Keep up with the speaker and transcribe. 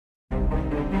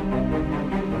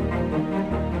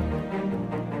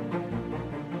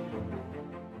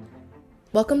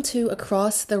Welcome to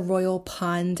Across the Royal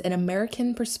Pond, an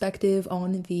American perspective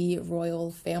on the royal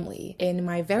family. In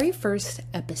my very first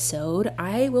episode,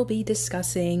 I will be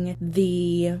discussing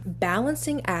the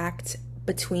balancing act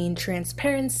between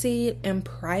transparency and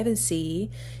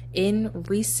privacy in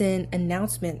recent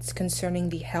announcements concerning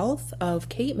the health of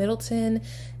Kate Middleton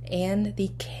and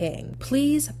the King.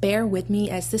 Please bear with me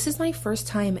as this is my first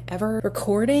time ever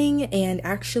recording and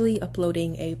actually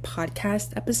uploading a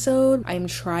podcast episode. I am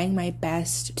trying my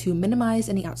best to minimize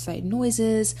any outside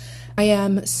noises. I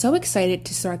am so excited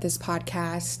to start this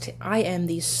podcast. I am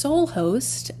the sole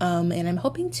host, and I'm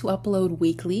hoping to upload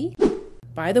weekly.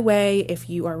 By the way, if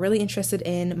you are really interested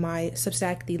in my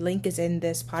Substack, the link is in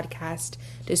this podcast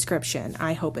description.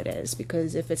 I hope it is,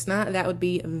 because if it's not, that would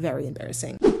be very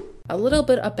embarrassing. A little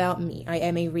bit about me. I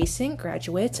am a recent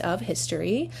graduate of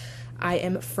history. I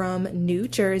am from New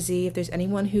Jersey, if there's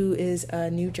anyone who is a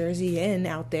New Jerseyan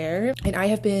out there. And I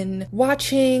have been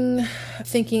watching,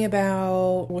 thinking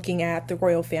about, looking at the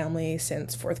royal family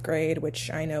since 4th grade, which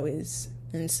I know is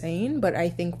insane, but I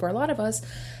think for a lot of us,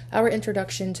 our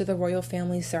introduction to the royal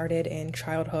family started in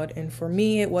childhood. And for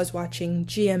me, it was watching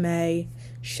GMA,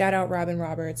 shout out Robin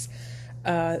Roberts,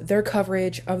 their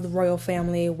coverage of the royal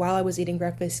family while I was eating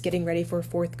breakfast, getting ready for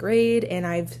 4th grade. And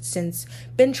I've since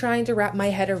been trying to wrap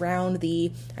my head around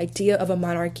the idea of a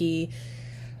monarchy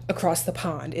across the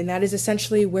pond. And that is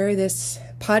essentially where this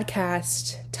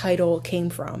podcast title came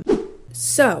from.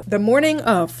 So the morning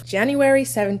of January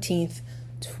 17th,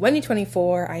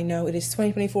 2024, I know it is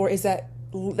 2024,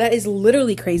 that is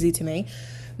literally crazy to me.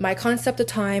 My concept of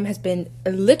time has been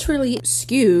literally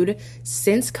skewed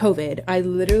since COVID.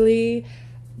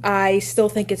 I still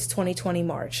think it's 2020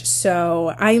 March.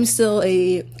 So I am still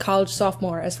a college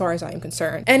sophomore as far as I am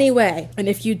concerned. Anyway, and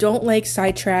if you don't like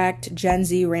sidetracked Gen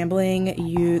Z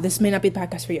rambling, this may not be the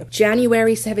podcast for you.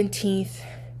 January 17th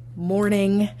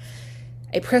morning,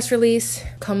 a press release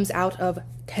comes out of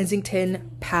Kensington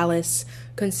Palace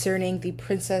concerning the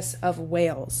Princess of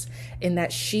Wales, in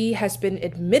that she has been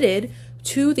admitted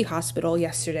to the hospital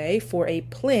yesterday being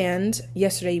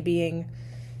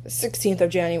the 16th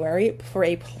of January, for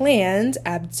a planned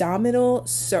abdominal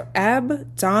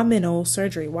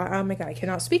surgery. Wow, oh my God, I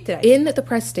cannot speak today. In the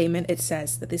press statement, it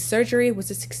says that the surgery was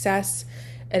a success.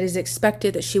 It is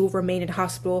expected that she will remain in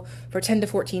hospital for 10 to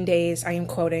 14 days, I am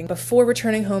quoting, before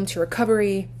returning home to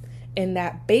recovery, and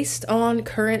that based on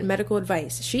current medical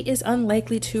advice, she is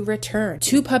unlikely to return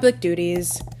to public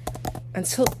duties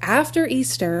until after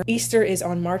Easter. Easter is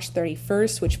on March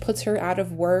 31st, which puts her out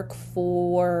of work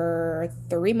for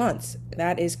 3 months.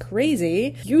 That is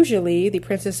crazy. Usually, the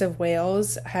Princess of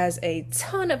Wales has a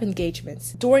ton of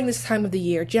engagements during this time of the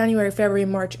year. January, February,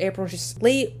 March, April, just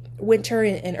late winter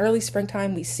and early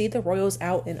springtime, we see the royals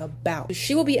out and about.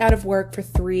 She will be out of work for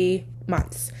 3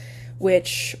 months.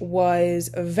 Which was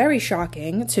very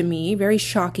shocking to me, very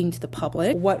shocking to the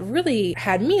public. What really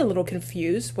had me a little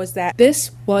confused was that this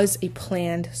was a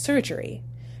planned surgery.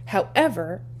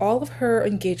 However, all of her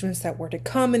engagements that were to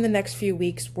come in the next few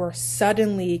weeks were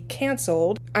suddenly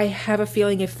canceled. I have a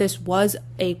feeling if this was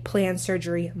a planned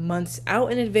surgery months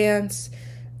out in advance,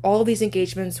 all of these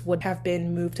engagements would have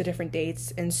been moved to different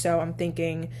dates. And so I'm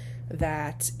thinking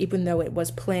that even though it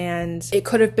was planned, it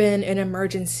could have been an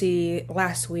emergency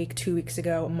last week, 2 weeks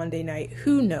ago, Monday night,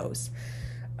 who knows?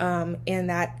 And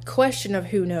that question of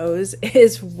who knows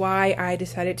is why I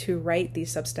decided to write the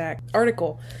Substack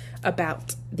article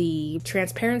about the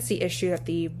transparency issue that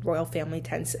the royal family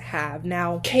tends to have.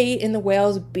 Now, Kate and the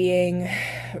Wales being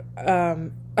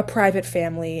a private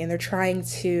family, and they're trying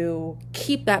to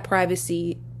keep that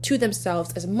privacy to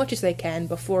themselves as much as they can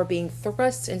before being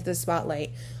thrust into the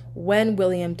spotlight when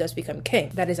William does become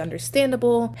king. That is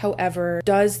understandable. However,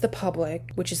 does the public,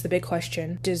 which is the big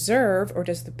question, deserve, or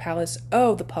does the palace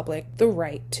owe the public the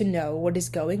right to know what is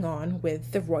going on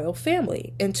with the royal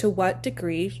family? And to what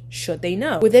degree should they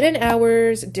know? Within an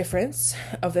hour's difference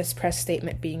of this press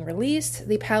statement being released,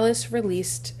 the palace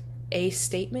released a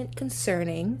statement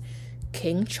concerning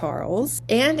King Charles,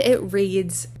 and it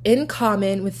reads, in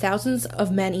common with thousands of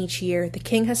men each year, the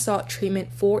king has sought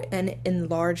treatment for an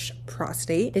enlarged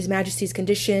prostate. His Majesty's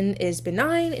condition is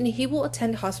benign, and he will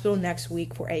attend hospital next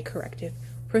week for a corrective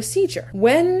procedure.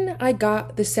 When I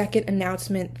got the second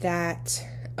announcement that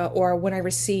or when I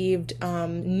received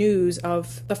news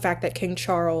of the fact that King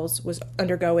Charles was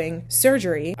undergoing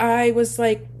surgery, I was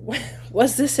like,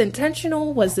 was this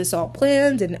intentional? Was this all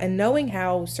planned? And knowing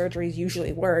how surgeries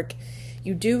usually work,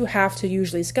 you do have to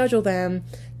usually schedule them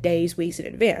days, weeks in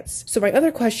advance. So my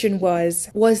other question was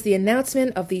the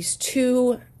announcement of these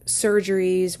two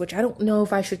surgeries, which I don't know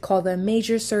if I should call them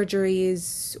major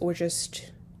surgeries or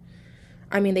just,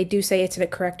 I mean, they do say it's a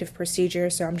corrective procedure,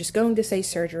 so I'm just going to say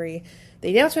surgery. The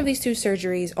announcement of these two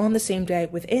surgeries on the same day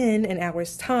within an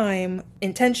hour's time,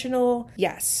 intentional?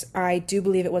 Yes, I do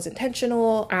believe it was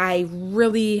intentional. I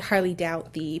really highly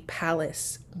doubt the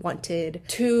palace wanted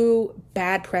two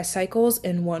bad press cycles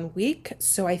in 1 week.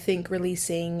 So I think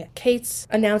releasing Kate's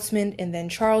announcement and then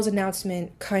Charles'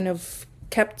 announcement kind of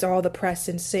kept all the press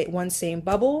in one same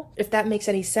bubble. If that makes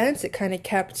any sense, it kind of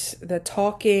kept the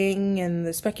talking and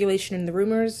the speculation and the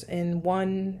rumors in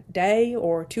 1 day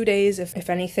or 2 days, if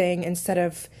anything, instead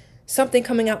of something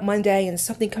coming out Monday and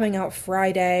something coming out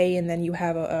Friday, and then you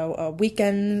have a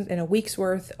weekend and a week's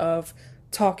worth of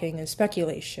talking and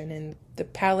speculation. And the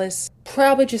palace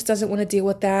probably just doesn't want to deal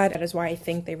with that. That is why I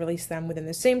think they released them within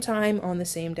the same time on the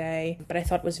same day. But I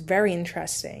thought it was very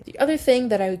interesting. The other thing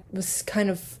that I was kind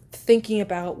of thinking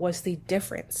about was the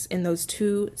difference in those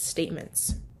two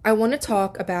statements. I want to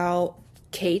talk about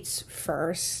Kate's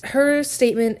first. Her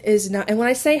statement is not, and when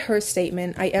I say her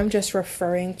statement, I am just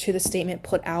referring to the statement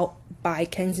put out by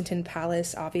Kensington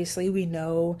Palace. Obviously, we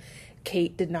know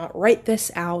Kate did not write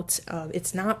this out.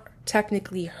 It's not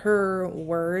technically her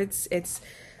words. It's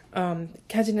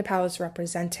Kensington Palace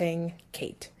representing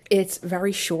Kate. It's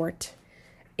very short.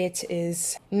 It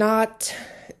is not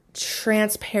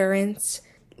transparent,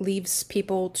 leaves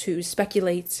people to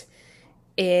speculate.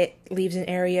 It leaves an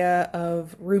area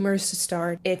of rumors to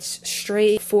start. It's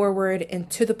straightforward and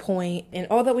to the point. And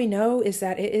all that we know is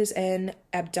that it is an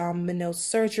abdominal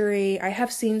surgery. I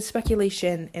have seen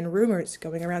speculation and rumors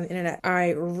going around the internet.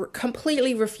 I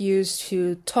completely refuse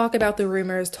to talk about the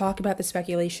rumors, talk about the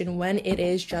speculation when it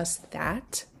is just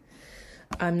that.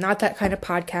 I'm not that kind of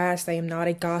podcast. I am not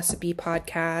a gossipy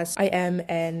podcast. I am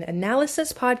an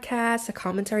analysis podcast, a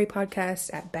commentary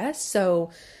podcast at best.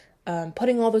 So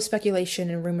putting all those speculation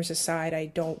and rumors aside, I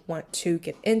don't want to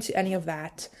get into any of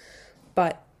that.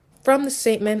 But from the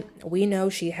statement, we know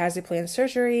she has a planned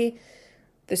surgery.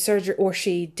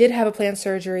 She did have a planned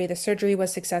surgery. The surgery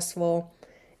was successful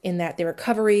in that the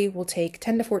recovery will take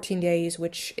 10 to 14 days,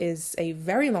 which is a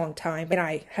very long time. And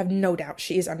I have no doubt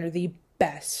she is under the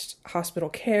best hospital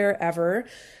care ever.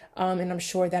 And I'm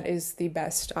sure that is the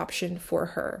best option for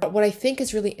her. But what I think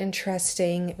is really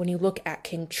interesting when you look at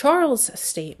King Charles'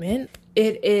 statement,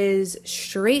 it is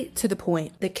straight to the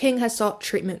point. The king has sought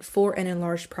treatment for an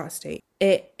enlarged prostate.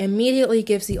 It immediately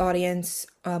gives the audience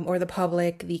or the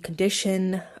public the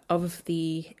condition of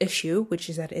the issue, which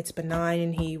is that it's benign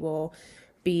and he will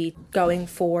be going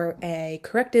for a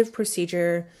corrective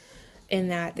procedure, in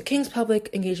that the king's public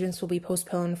engagements will be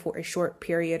postponed for a short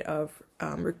period of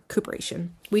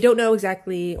recuperation. We don't know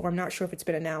exactly, or I'm not sure if it's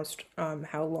been announced,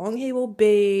 how long he will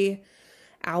be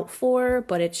out for,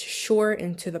 but it's short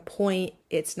and to the point.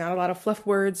 It's not a lot of fluff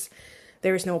words.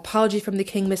 There is no apology from the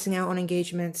king missing out on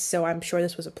engagements, so I'm sure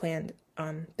this was a planned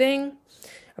thing,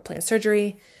 a planned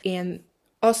surgery. And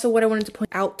also what I wanted to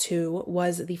point out too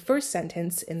was the first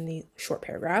sentence in the short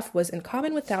paragraph was, in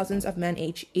common with thousands of men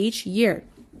each year.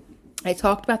 I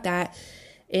talked about that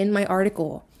in my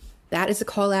article. That is a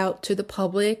call out to the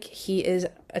public. He is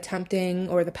attempting,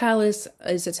 or the palace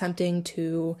is attempting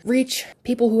to reach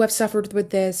people who have suffered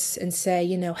with this and say,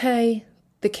 hey,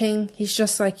 the king, he's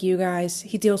just like you guys.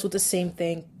 He deals with the same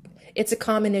thing. It's a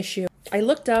common issue. I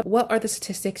looked up what are the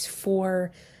statistics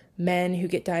for men who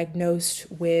get diagnosed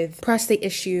with prostate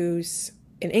issues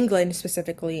in England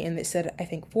specifically, and it said, I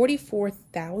think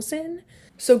 44,000.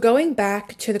 So going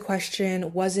back to the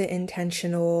question, was it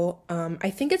intentional?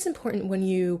 I think it's important when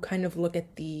you kind of look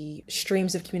at the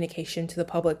streams of communication to the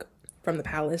public from the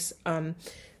palace.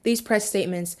 These press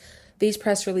statements, these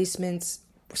press releasements,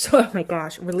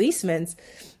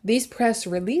 these press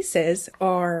releases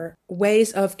are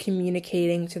ways of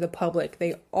communicating to the public.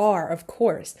 They are, of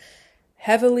course,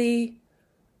 heavily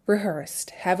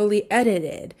rehearsed, heavily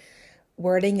edited.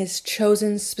 Wording is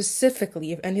chosen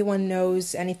specifically. If anyone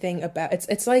knows anything about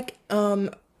it's like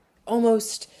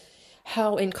almost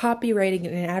how in copywriting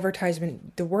and in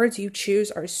advertisement, the words you choose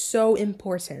are so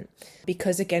important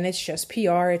because again, it's just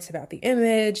PR, it's about the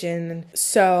image. And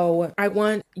so I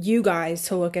want you guys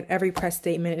to look at every press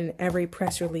statement and every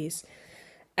press release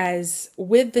as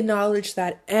with the knowledge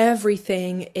that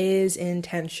everything is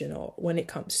intentional when it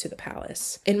comes to the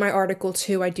palace. In my article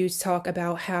too, I do talk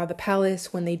about how the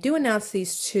palace, when they do announce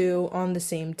these two on the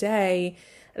same day,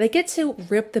 they get to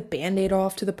rip the band-aid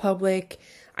off to the public.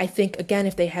 I think, again,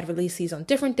 if they had released these on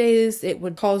different days, it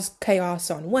would cause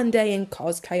chaos on one day and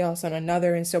cause chaos on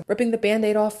another. And so ripping the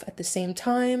band-aid off at the same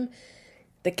time,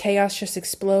 the chaos just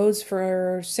explodes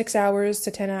for 6 hours to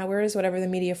 10 hours, whatever the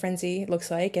media frenzy looks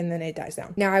like, and then it dies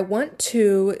down. Now, I want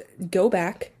to go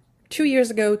back 2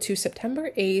 years ago to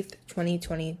September 8th,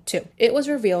 2022. It was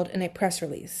revealed in a press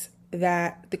release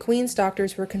that the Queen's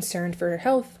doctors were concerned for her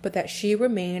health, but that she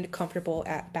remained comfortable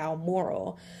at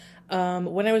Balmoral.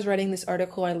 When I was writing this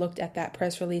article, I looked at that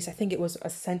press release. I think it was a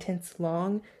sentence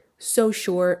long, so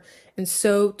short and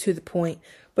so to the point.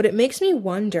 But it makes me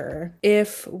wonder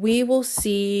if we will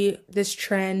see this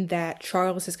trend that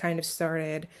Charles has kind of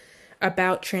started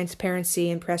about transparency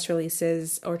in press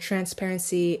releases, or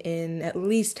transparency in at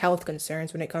least health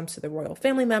concerns when it comes to the royal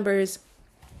family members,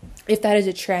 if that is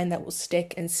a trend that will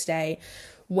stick and stay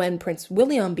when Prince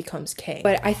William becomes king.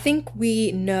 But I think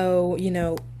we know,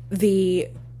 the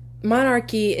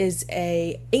monarchy is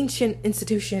an ancient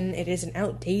institution. It is an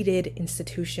outdated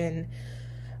institution.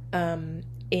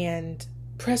 And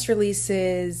press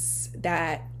releases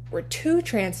that were too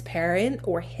transparent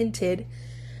or hinted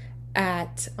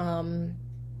at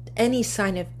any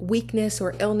sign of weakness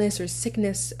or illness or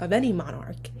sickness of any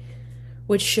monarch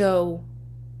would show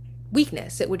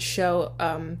weakness. It would show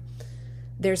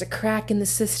there's a crack in the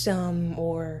system,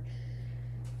 or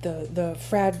the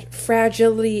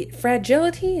fragility,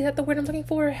 is that the word I'm looking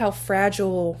for? How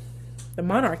fragile the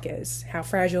monarch is, how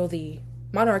fragile the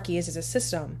monarchy is as a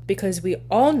system. Because we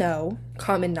all know,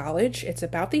 common knowledge, it's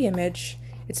about the image,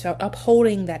 it's about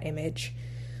upholding that image,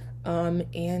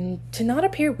 and to not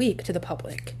appear weak to the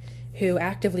public who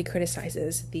actively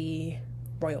criticizes the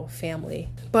royal family.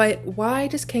 But why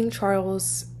does King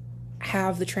Charles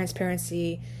have the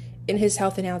transparency in his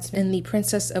health announcement and the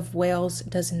Princess of Wales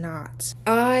does not?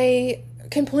 I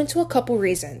can point to a couple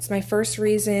reasons. My first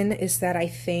reason is that I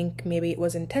think maybe it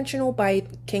was intentional by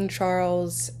King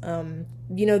Charles.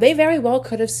 They very well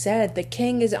could have said the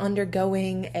king is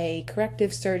undergoing a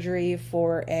corrective surgery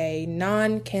for a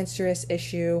non-cancerous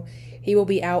issue. He will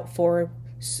be out for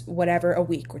whatever, a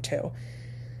week or two.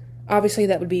 Obviously,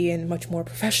 that would be in much more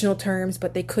professional terms,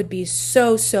 but they could be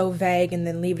so vague and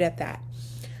then leave it at that.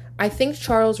 I think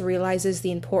Charles realizes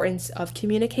the importance of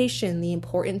communication, the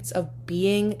importance of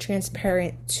being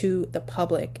transparent to the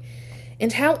public,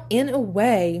 and how, in a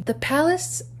way, the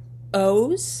palace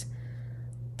owes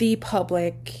the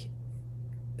public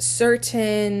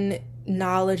certain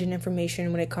knowledge and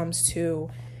information when it comes to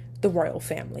the royal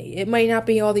family. It might not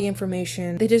be all the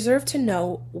information. They deserve to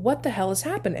know what the hell is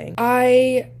happening.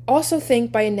 I also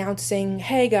think by announcing,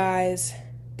 hey guys,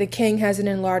 the king has an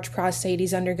enlarged prostate,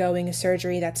 he's undergoing a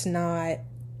surgery that's not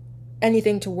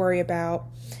anything to worry about,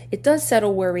 it does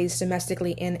settle worries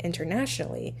domestically and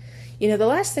internationally. The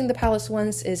last thing the palace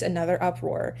wants is another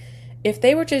uproar. If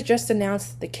they were to just announce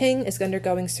that the king is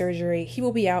undergoing surgery, he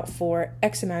will be out for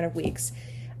X amount of weeks,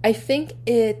 I think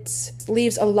it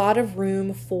leaves a lot of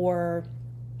room for,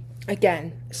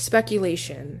 again,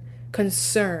 speculation,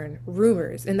 concern,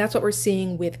 rumors, and that's what we're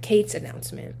seeing with Kate's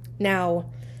announcement.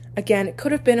 Now, again, it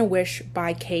could have been a wish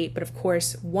by Kate, but of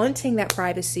course, wanting that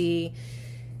privacy,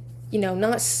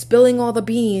 not spilling all the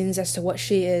beans as to what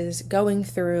she is going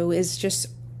through, is just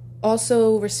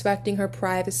also respecting her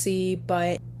privacy.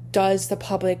 But does the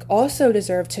public also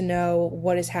deserve to know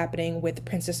what is happening with the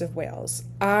Princess of Wales?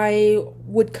 I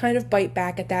would kind of bite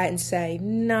back at that and say,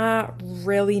 not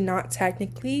really, not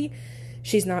technically.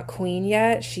 She's not queen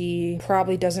yet. She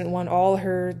probably doesn't want all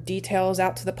her details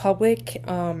out to the public.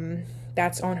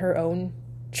 That's on her own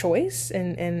choice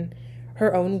and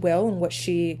her own will, and what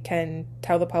she can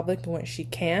tell the public and what she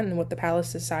can, and what the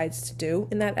palace decides to do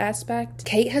in that aspect.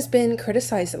 Kate has been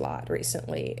criticized a lot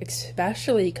recently,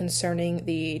 especially concerning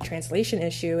the translation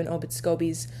issue in Obit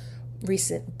Scobie's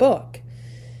recent book.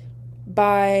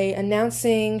 By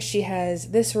announcing she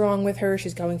has this wrong with her,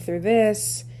 she's going through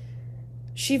this,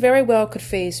 she very well could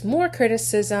face more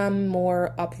criticism,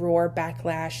 more uproar,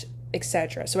 backlash,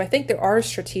 etc. So I think there are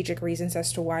strategic reasons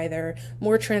as to why they're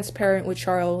more transparent with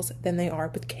Charles than they are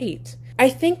with Kate. I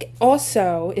think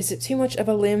also, is it too much of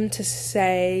a limb to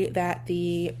say that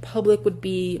the public would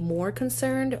be more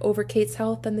concerned over Kate's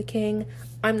health than the king?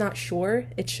 I'm not sure.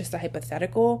 It's just a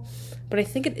hypothetical. But I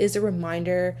think it is a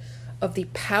reminder of the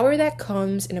power that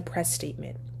comes in a press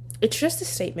statement. It's just a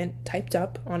statement typed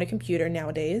up on a computer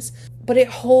nowadays, but it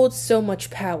holds so much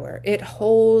power. It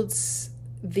holds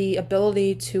the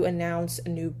ability to announce a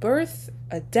new birth,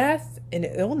 a death, an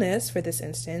illness for this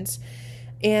instance,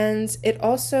 and it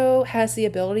also has the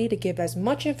ability to give as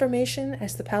much information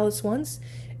as the palace wants,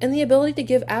 and the ability to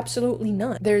give absolutely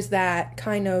none. There's that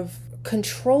kind of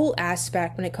control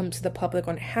aspect when it comes to the public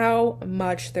on how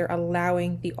much they're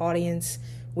allowing the audience,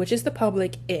 which is the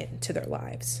public, into their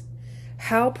lives.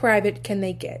 How private can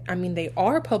they get? I mean, they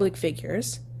are public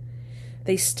figures.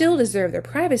 They still deserve their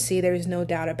privacy, there is no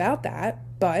doubt about that,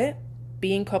 but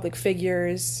being public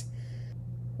figures,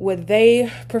 Would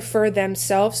they prefer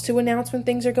themselves to announce when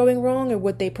things are going wrong, or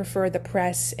would they prefer the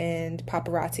press and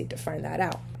paparazzi to find that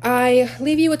out? I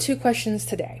leave you with 2 questions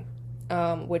today,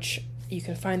 which you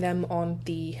can find them on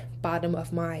the bottom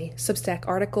of my Substack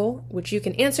article, which you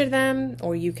can answer them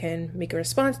or you can make a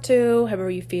response to, however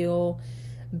you feel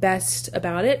best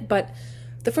about it. But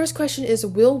the first question is,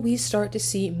 will we start to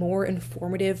see more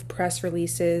informative press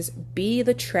releases be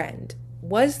the trend?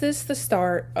 Was this the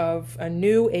start of a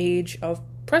new age of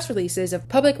press releases, of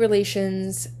public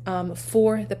relations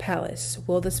for the palace?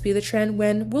 Will this be the trend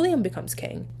when William becomes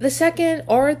king? The second,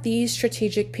 are these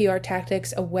strategic PR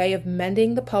tactics a way of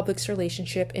mending the public's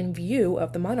relationship in view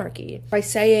of the monarchy? By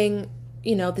saying,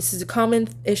 this is a common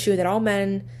issue that all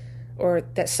men, or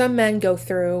that some men go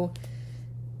through,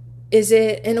 is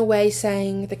it in a way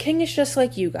saying the king is just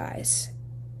like you guys?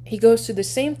 He goes through the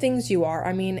same things you are.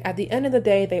 I mean, at the end of the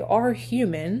day, they are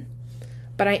human.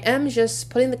 But I am just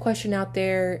putting the question out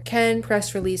there, can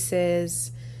press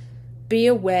releases be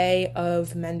a way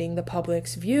of mending the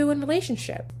public's view and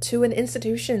relationship to an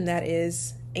institution that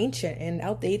is ancient and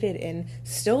outdated and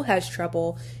still has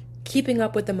trouble keeping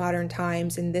up with the modern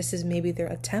times? And this is maybe their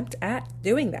attempt at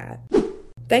doing that.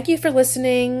 Thank you for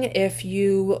listening. If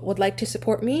you would like to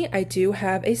support me, I do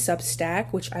have a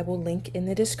Substack, which I will link in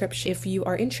the description. If you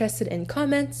are interested in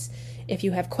comments, if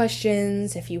you have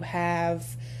questions, if you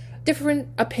have different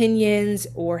opinions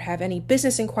or have any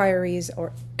business inquiries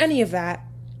or any of that,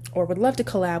 or would love to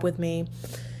collab with me,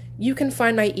 you can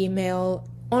find my email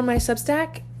on my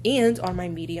Substack and on my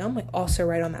Medium. I also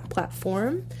write on that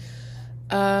platform.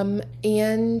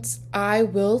 And I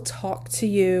will talk to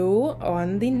you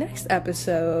on the next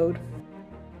episode.